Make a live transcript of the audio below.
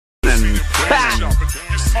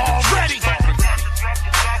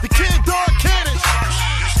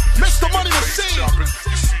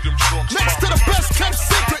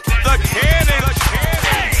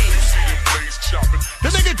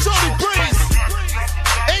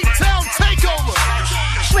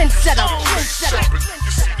trendsetter.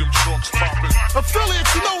 You see them trunks popping.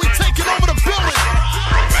 Affiliates, you know we taking over the building.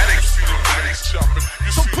 You see them blades chopping.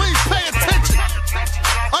 So please pay attention.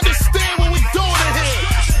 Understand what we doing in here.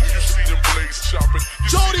 You see them blades chopping.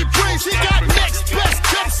 Jody Breeze, he got next best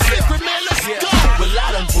kept secret, man. Let's go. Well,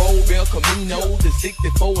 I done drove El Camino, the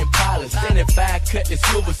 64 Impala, 75 cut the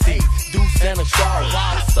silver seat, Deuce and a straw.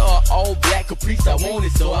 I saw all black Caprice, I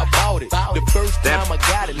wanted, so I bought it. The first time I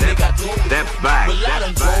got it, nigga, I drove it. back. Well, I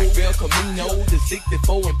done drove El Camino, the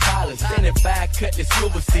 64 Impala, 75 cut the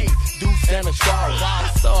silver seat, Deuce and a straw.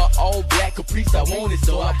 I saw all black Caprice, I wanted,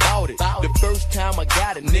 so I bought it. The first time I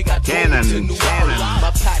got it, nigga, I drove it to New Orleans.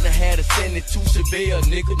 My partner had a 72 Chevelle,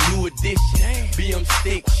 nigga, new edition. BM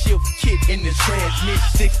stick, shift kit in the transmission,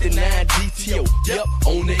 69 GTO, yep,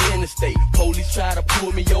 on the interstate. Police try to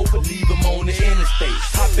pull me over, leave him on the interstate.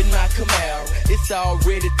 Hopping out Camaro, it's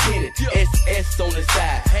already tinted. SS on the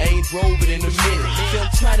side, I ain't drove it in a minute. See, I'm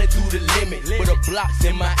trying to do the limit, but the blocks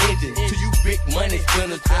in my engine. To you big money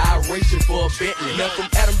spinners, I racing for a Bentley. Now from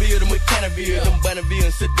Adamville to McKennaVille, them Bonneville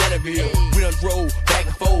and Sedanaville. We done drove back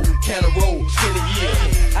and forth, Canna Road, 20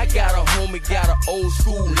 years. I got a homie, got an old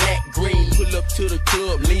school Mac Green. Pull up to the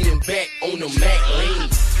club, leaning back on the Mac Lean. You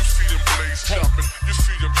see them blades chopping. You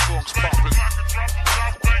see them trunks popping.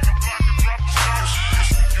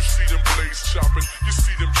 You see them blades chopping. You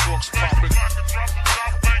see them trunks popping.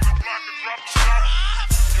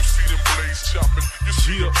 You see them blades chopping. You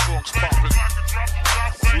see them trunks popping.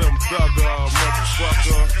 Slim Thugger,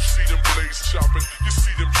 motherfucker. You see them blades chopping. You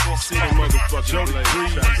see them trunks See the popping. motherfucking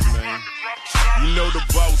blade chopping, man. You know the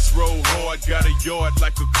boss roll hard, got a yard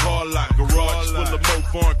like a car lot. Garage full of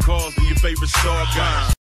more foreign cars than your favorite star guy.